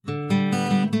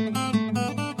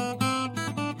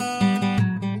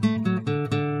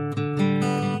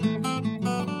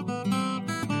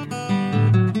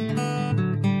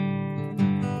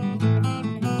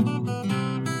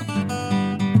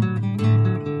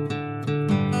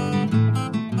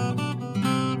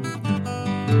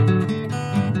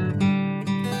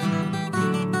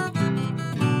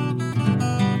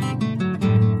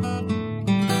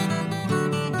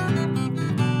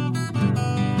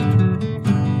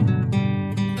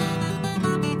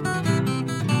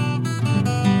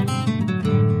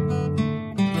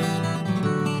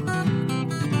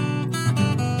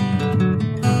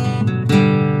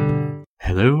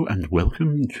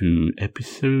welcome to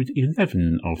episode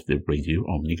 11 of the Radio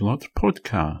Omniglot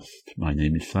podcast. My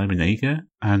name is Simon Ager,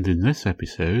 and in this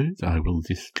episode I will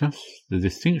discuss the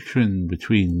distinction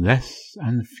between less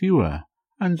and fewer,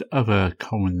 and other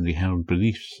commonly held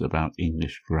beliefs about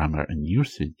English grammar and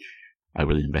usage. I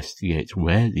will investigate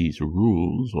where these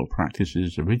rules or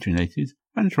practices originated,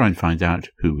 and try and find out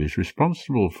who is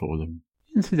responsible for them.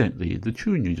 Incidentally, the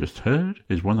tune you just heard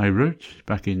is one I wrote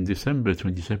back in December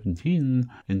 2017,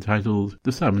 entitled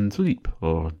The Summoned Leap,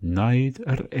 or Naid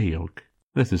yr Eog.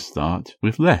 Let us start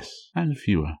with less and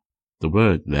fewer. The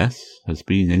word less has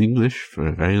been in English for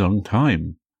a very long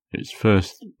time. Its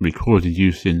first recorded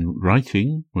use in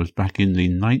writing was back in the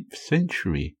 9th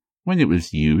century, when it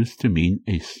was used to mean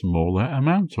a smaller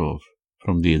amount of.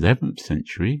 From the 11th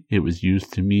century, it was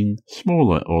used to mean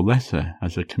smaller or lesser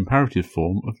as a comparative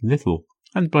form of little.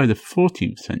 And by the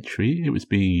 14th century, it was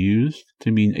being used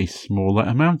to mean a smaller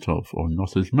amount of, or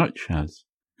not as much as.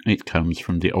 It comes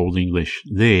from the Old English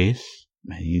les,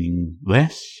 meaning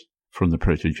less, from the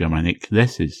Proto-Germanic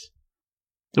lesses.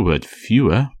 The word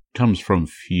fewer comes from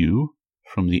few,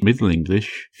 from the Middle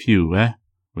English fewer,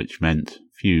 which meant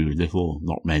few, little,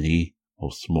 not many,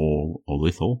 or small, or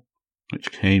little,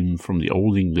 which came from the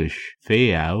Old English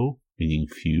feau, meaning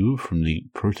few, from the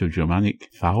Proto-Germanic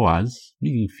fauas,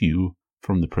 meaning few,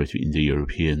 from the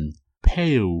Proto-Indo-European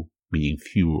peu, meaning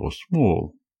few or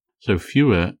small. So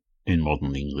fewer in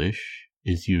modern English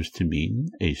is used to mean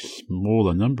a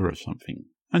smaller number of something,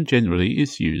 and generally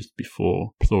is used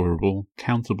before plurable,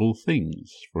 countable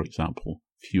things, for example,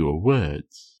 fewer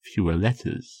words, fewer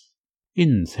letters.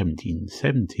 In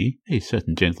 1770, a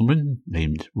certain gentleman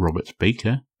named Robert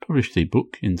Baker published a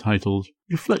book entitled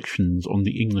Reflections on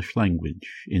the English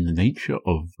Language in the nature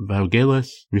of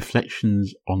Vaugelas'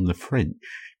 Reflections on the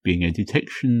French, being a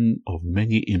detection of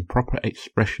many improper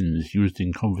expressions used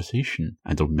in conversation,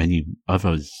 and of many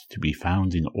others to be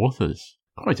found in authors.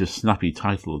 Quite a snappy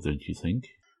title, don't you think?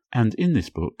 And in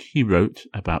this book he wrote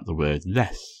about the word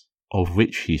less, of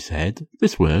which he said,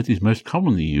 this word is most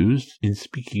commonly used in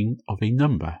speaking of a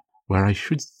number, where I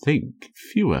should think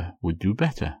fewer would do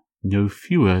better. No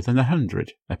fewer than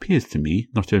 100 appears to me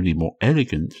not only more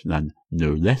elegant than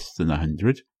no less than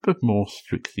 100, but more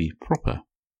strictly proper.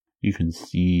 You can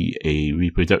see a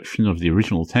reproduction of the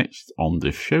original text on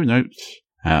the show notes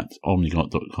at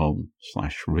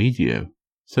omniglot.com/radio.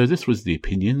 So this was the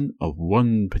opinion of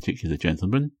one particular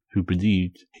gentleman who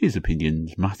believed his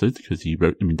opinions mattered because he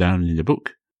wrote them down in a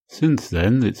book. Since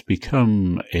then, it's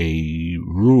become a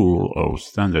rule of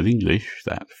standard English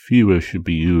that fewer should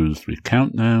be used with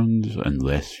count nouns and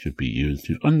less should be used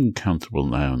with uncountable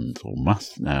nouns or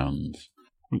mass nouns,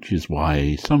 which is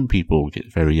why some people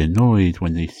get very annoyed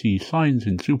when they see signs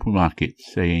in supermarkets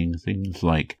saying things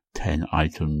like 10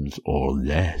 items or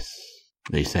less.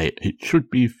 They say it should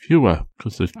be fewer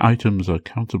because the items are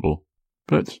countable.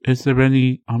 But is there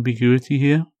any ambiguity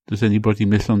here? Does anybody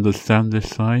misunderstand this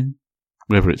sign?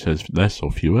 Whether it says less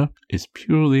or fewer is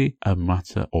purely a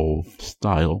matter of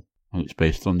style, and it's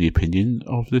based on the opinion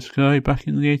of this guy back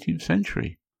in the 18th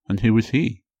century. And who was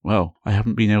he? Well, I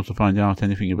haven't been able to find out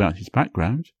anything about his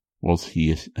background. Was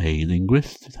he a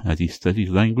linguist? Had he studied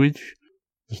language?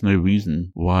 There's no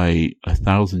reason why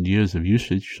 1,000 years of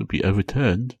usage should be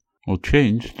overturned or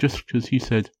changed just because he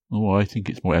said, oh, I think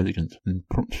it's more elegant and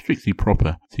strictly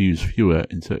proper to use fewer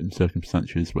in certain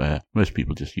circumstances where most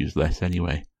people just use less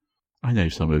anyway. I know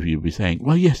some of you will be saying,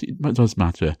 well, yes, it does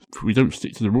matter. If we don't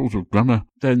stick to the rules of grammar,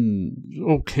 then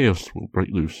all chaos will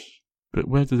break loose. But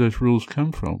where do those rules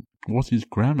come from? What is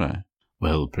grammar?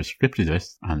 Well,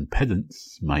 prescriptivists and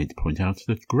pedants might point out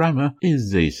that grammar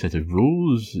is a set of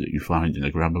rules that you find in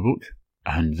a grammar book,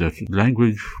 and that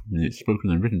language, in its spoken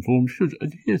and written form, should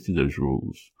adhere to those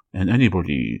rules. And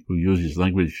anybody who uses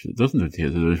language that doesn't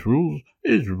adhere to those rules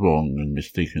is wrong and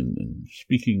mistaken and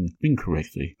speaking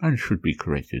incorrectly and should be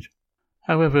corrected.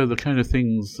 However, the kind of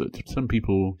things that some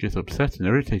people get upset and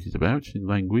irritated about in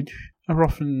language are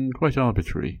often quite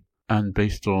arbitrary and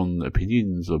based on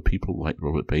opinions of people like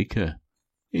Robert Baker.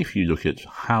 If you look at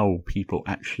how people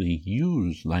actually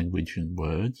use language and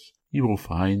words, you will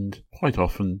find quite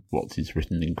often what is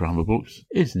written in grammar books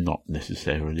is not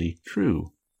necessarily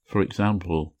true. For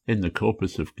example, in the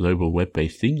corpus of global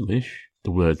web-based English,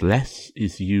 the word less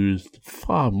is used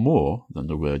far more than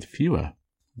the word fewer.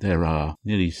 There are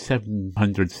nearly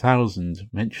 700,000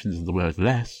 mentions of the word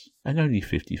less and only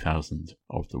 50,000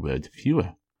 of the word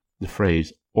fewer. The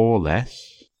phrase or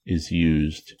less is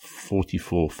used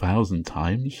 44,000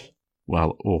 times,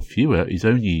 while or fewer is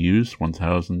only used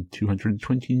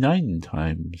 1,229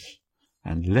 times.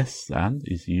 and less than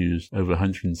is used over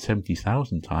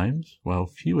 170,000 times, while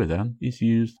fewer than is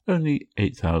used only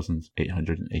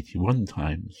 8,881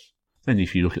 times. Then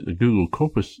if you look at the Google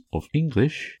corpus of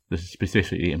English, this is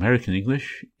specifically American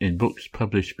English, in books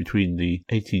published between the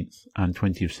 18th and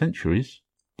 20th centuries,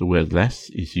 the word less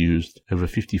is used over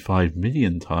 55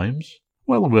 million times,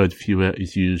 while the word fewer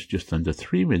is used just under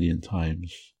 3 million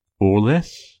times. Or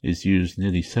less is used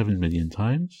nearly 7 million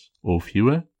times, or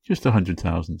fewer just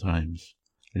 100,000 times.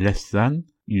 Less than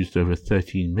used over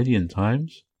 13 million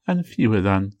times, and fewer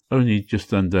than only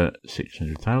just under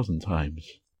 600,000 times.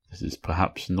 This is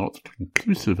perhaps not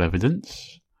conclusive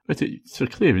evidence, but it's a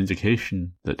clear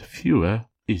indication that fewer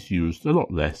is used a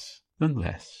lot less than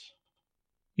less.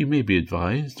 You may be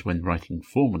advised, when writing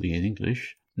formally in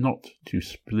English, not to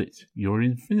split your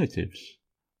infinitives,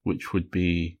 which would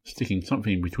be sticking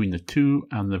something between the to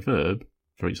and the verb.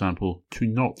 For example, to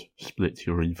not split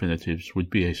your infinitives would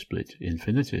be a split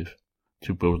infinitive.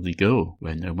 To boldly go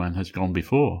where no man has gone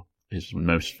before is the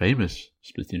most famous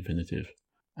split infinitive.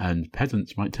 And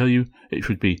pedants might tell you it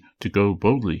should be to go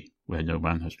boldly where no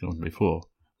man has gone before,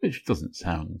 which doesn't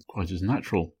sound quite as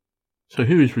natural. So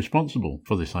who is responsible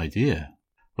for this idea?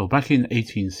 Well, back in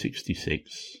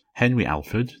 1866, Henry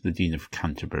Alford, the Dean of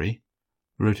Canterbury,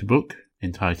 wrote a book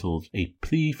entitled A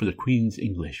Plea for the Queen's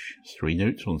English, 3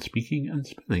 Notes on Speaking and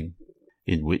Spelling,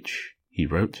 in which he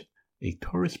wrote, a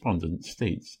correspondent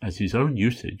states as his own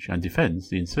usage and defends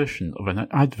the insertion of an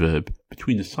adverb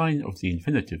between the sign of the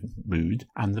infinitive mood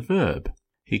and the verb.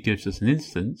 He gives us an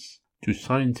instance to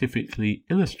scientifically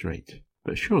illustrate,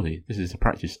 but surely this is a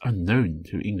practice unknown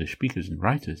to English speakers and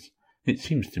writers. It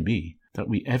seems to me that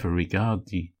we ever regard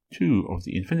the to of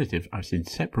the infinitive as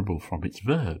inseparable from its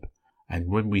verb, and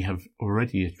when we have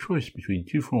already a choice between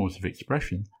 2 forms of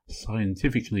expression,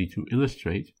 scientifically to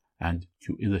illustrate and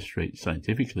to illustrate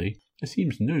scientifically, there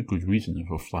seems no good reason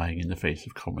for flying in the face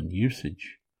of common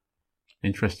usage.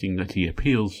 Interesting that he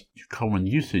appeals to common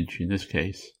usage in this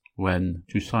case, when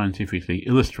to scientifically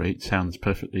illustrate sounds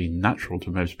perfectly natural to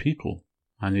most people,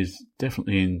 and is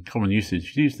definitely in common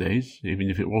usage these days, even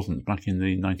if it wasn't back in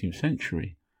the 19th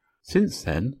century. Since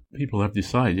then, people have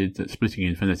decided that splitting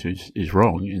infinitives is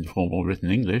wrong in formal written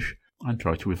English and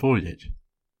try to avoid it.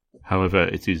 However,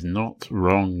 it is not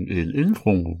wrong in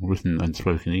informal written and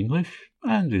spoken English,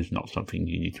 and is not something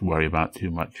you need to worry about too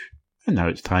much. And now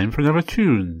it's time for another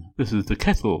tune. This is The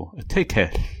Kettle, a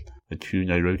Tekesh, a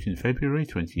tune I wrote in February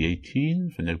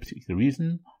 2018 for no particular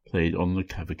reason, played on the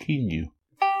cavaquinho.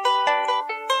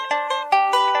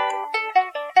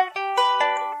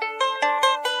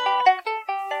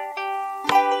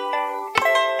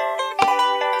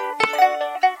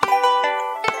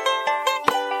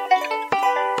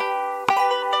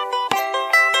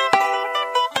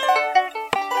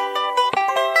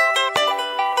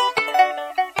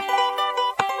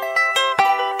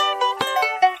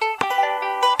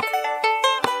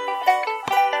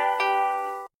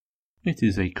 It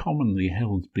is a commonly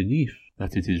held belief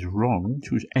that it is wrong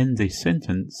to end a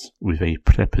sentence with a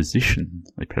preposition.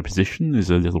 A preposition is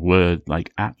a little word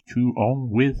like at, to, on,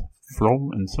 with, from,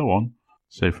 and so on.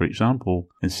 So, for example,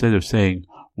 instead of saying,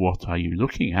 "What are you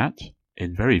looking at?"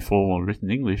 in very formal written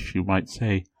English, you might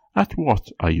say, "At what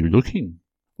are you looking?"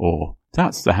 Or,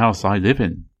 "That's the house I live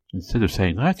in." Instead of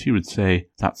saying that, you would say,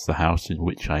 "That's the house in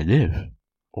which I live."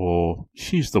 Or,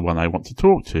 "She's the one I want to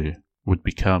talk to," would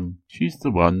become, "She's the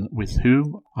one with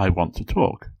whom I want to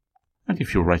talk." And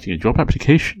if you're writing a job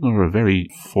application or a very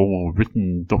formal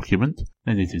written document,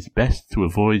 then it is best to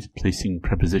avoid placing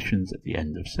prepositions at the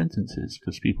end of sentences,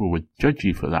 because people would judge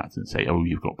you for that and say, "Oh,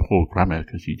 you've got poor grammar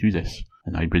because you do this."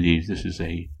 And I believe this is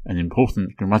an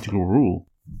important grammatical rule,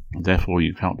 and therefore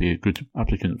you can't be a good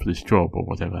applicant for this job or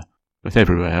whatever. But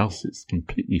everywhere else, it's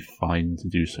completely fine to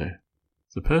do so.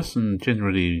 The person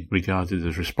generally regarded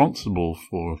as responsible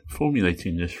for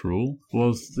formulating this rule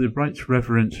was the Right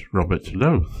Reverend Robert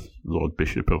Lowth, Lord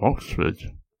Bishop of Oxford,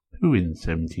 who in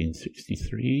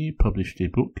 1763 published a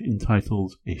book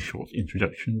entitled A Short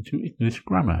Introduction to English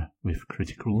Grammar with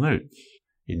Critical Notes,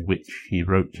 in which he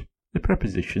wrote, "The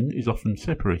preposition is often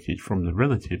separated from the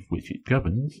relative which it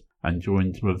governs and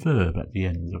joined to a verb at the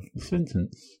end of the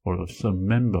sentence or of some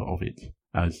member of it,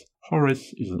 as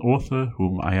Horace is an author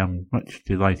whom I am much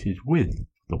delighted with.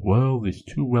 The world is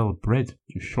too well bred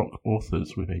to shock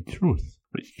authors with a truth,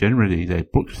 which generally their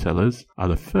booksellers are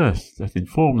the first that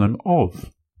inform them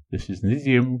of. This is an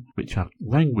idiom which our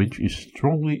language is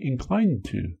strongly inclined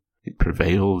to. It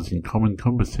prevails in common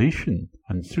conversation,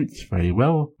 and suits very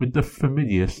well with the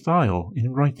familiar style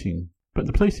in writing. But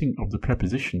the placing of the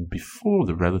preposition before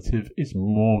the relative is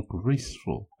more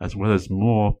graceful, as well as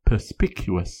more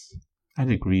perspicuous,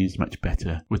 and agrees much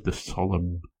better with the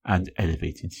solemn and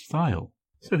elevated style.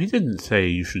 So he didn't say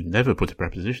you should never put a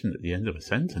preposition at the end of a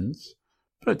sentence,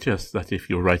 but just that if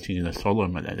you're writing in a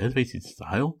solemn and elevated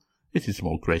style, it is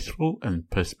more graceful and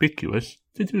perspicuous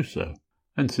to do so.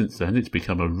 And since then it's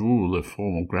become a rule of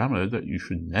formal grammar that you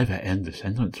should never end a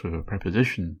sentence with a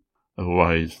preposition,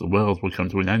 otherwise the world will come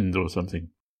to an end or something.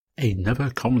 Another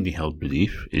commonly held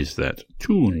belief is that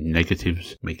two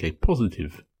negatives make a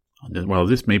positive. And while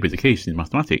this may be the case in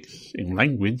mathematics, in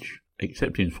language,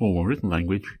 except in formal written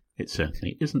language, it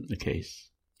certainly isn't the case.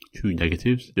 Two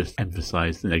negatives just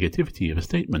emphasize the negativity of a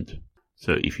statement.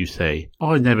 So if you say,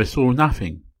 I never saw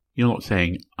nothing, you're not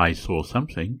saying, I saw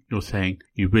something, you're saying,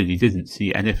 you really didn't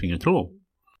see anything at all.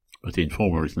 But in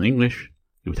formal written English,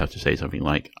 you would have to say something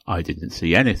like, I didn't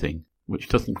see anything, which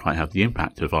doesn't quite have the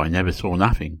impact of I never saw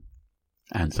nothing.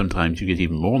 And sometimes you get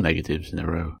even more negatives in a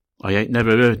row. I ain't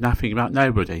never heard nothing about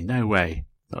nobody, no way.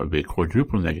 That would be a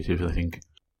quadruple negative, I think.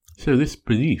 So this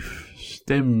belief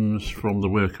stems from the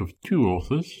work of two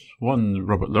authors, one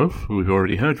Robert Loaf, who we've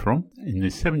already heard from, in the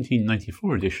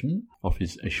 1794 edition of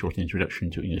his A Short Introduction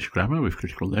to English Grammar with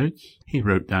Critical Notes. He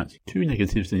wrote that two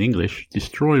negatives in English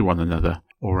destroy one another,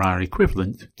 or are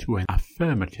equivalent to an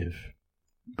affirmative.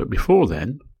 But before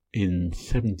then, in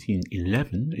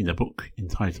 1711, in a book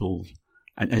entitled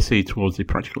An Essay Towards a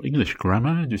Practical English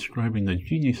Grammar, describing the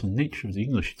genius and nature of the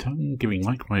English tongue, giving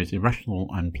likewise a rational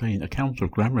and plain account of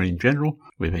grammar in general,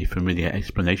 with a familiar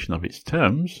explanation of its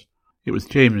terms, it was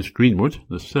James Greenwood,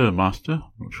 the Sir Master,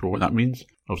 not sure what that means,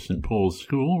 of St. Paul's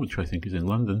School, which I think is in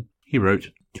London. He wrote,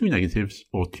 two negatives,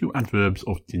 or two adverbs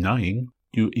of denying,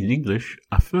 do in English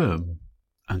affirm.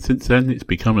 And since then it's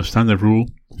become a standard rule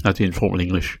that in formal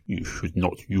English you should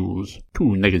not use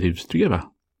two negatives together.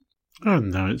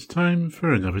 And now it's time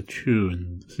for another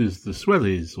tune. This is the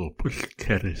Swellies, or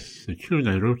Pushkeris, a tune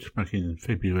I wrote back in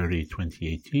February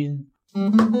 2018.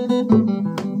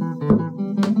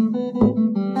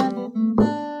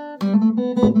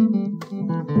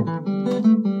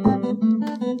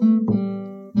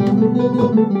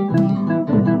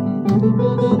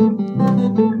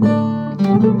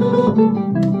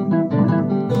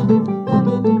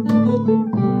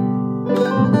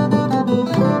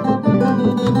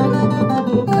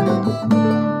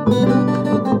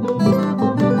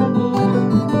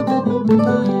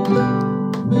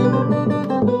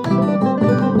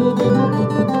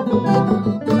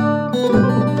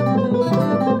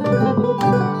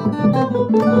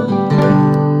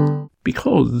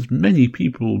 Because many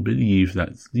people believe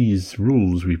that these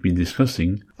rules we've been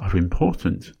discussing are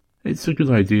important, it's a good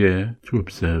idea to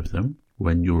observe them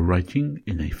when you're writing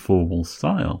in a formal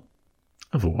style.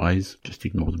 Otherwise, just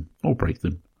ignore them or break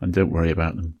them and don't worry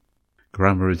about them.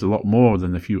 Grammar is a lot more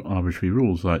than a few arbitrary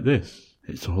rules like this.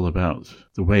 It's all about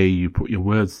the way you put your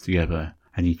words together,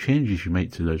 any changes you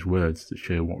make to those words that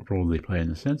show what role they play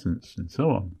in a sentence, and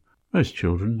so on. Most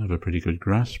children have a pretty good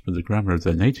grasp of the grammar of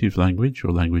their native language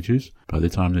or languages by the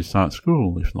time they start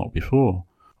school, if not before,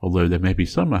 although there may be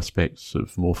some aspects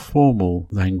of more formal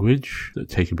language that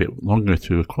take a bit longer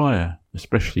to acquire,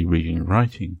 especially reading and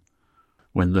writing.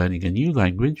 When learning a new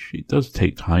language, it does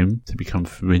take time to become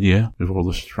familiar with all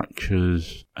the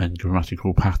structures and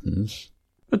grammatical patterns,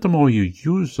 but the more you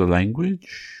use the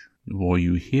language, the more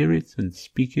you hear it and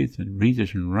speak it and read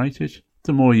it and write it,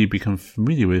 the more you become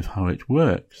familiar with how it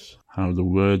works, how the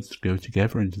words go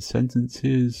together into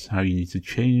sentences, how you need to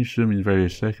change them in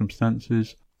various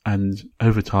circumstances, and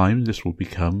over time this will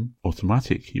become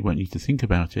automatic. You won't need to think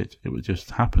about it, it will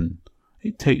just happen.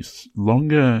 It takes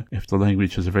longer if the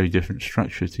language has a very different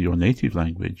structure to your native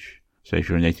language. So if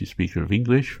you're a native speaker of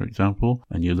English, for example,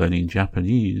 and you're learning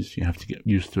Japanese, you have to get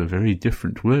used to a very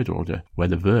different word order, where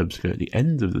the verbs go at the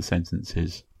end of the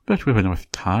sentences. But with enough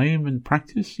time and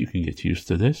practice, you can get used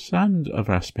to this and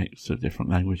other aspects of different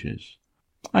languages.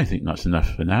 I think that's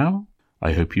enough for now.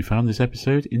 I hope you found this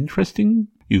episode interesting.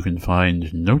 You can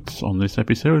find notes on this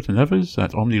episode and others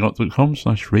at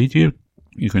omniglot.com/radio.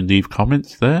 You can leave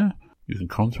comments there. You can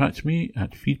contact me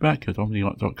at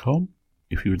feedback@omniglot.com.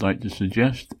 If you would like to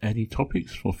suggest any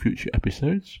topics for future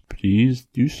episodes, please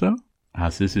do so.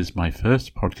 As this is my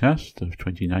first podcast of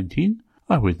 2019,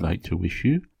 I would like to wish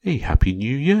you a Happy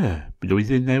New Year.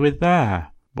 Blwyddyn newydd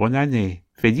dda. Bon année.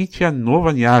 Felicia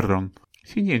Novan Yaron.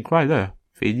 新年快乐.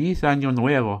 Feliz Año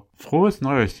Nuevo. Frohes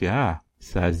Neues Jahr.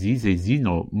 Sazize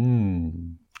Zino.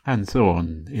 And so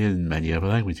on in many other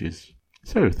languages.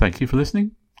 So thank you for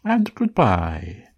listening and goodbye.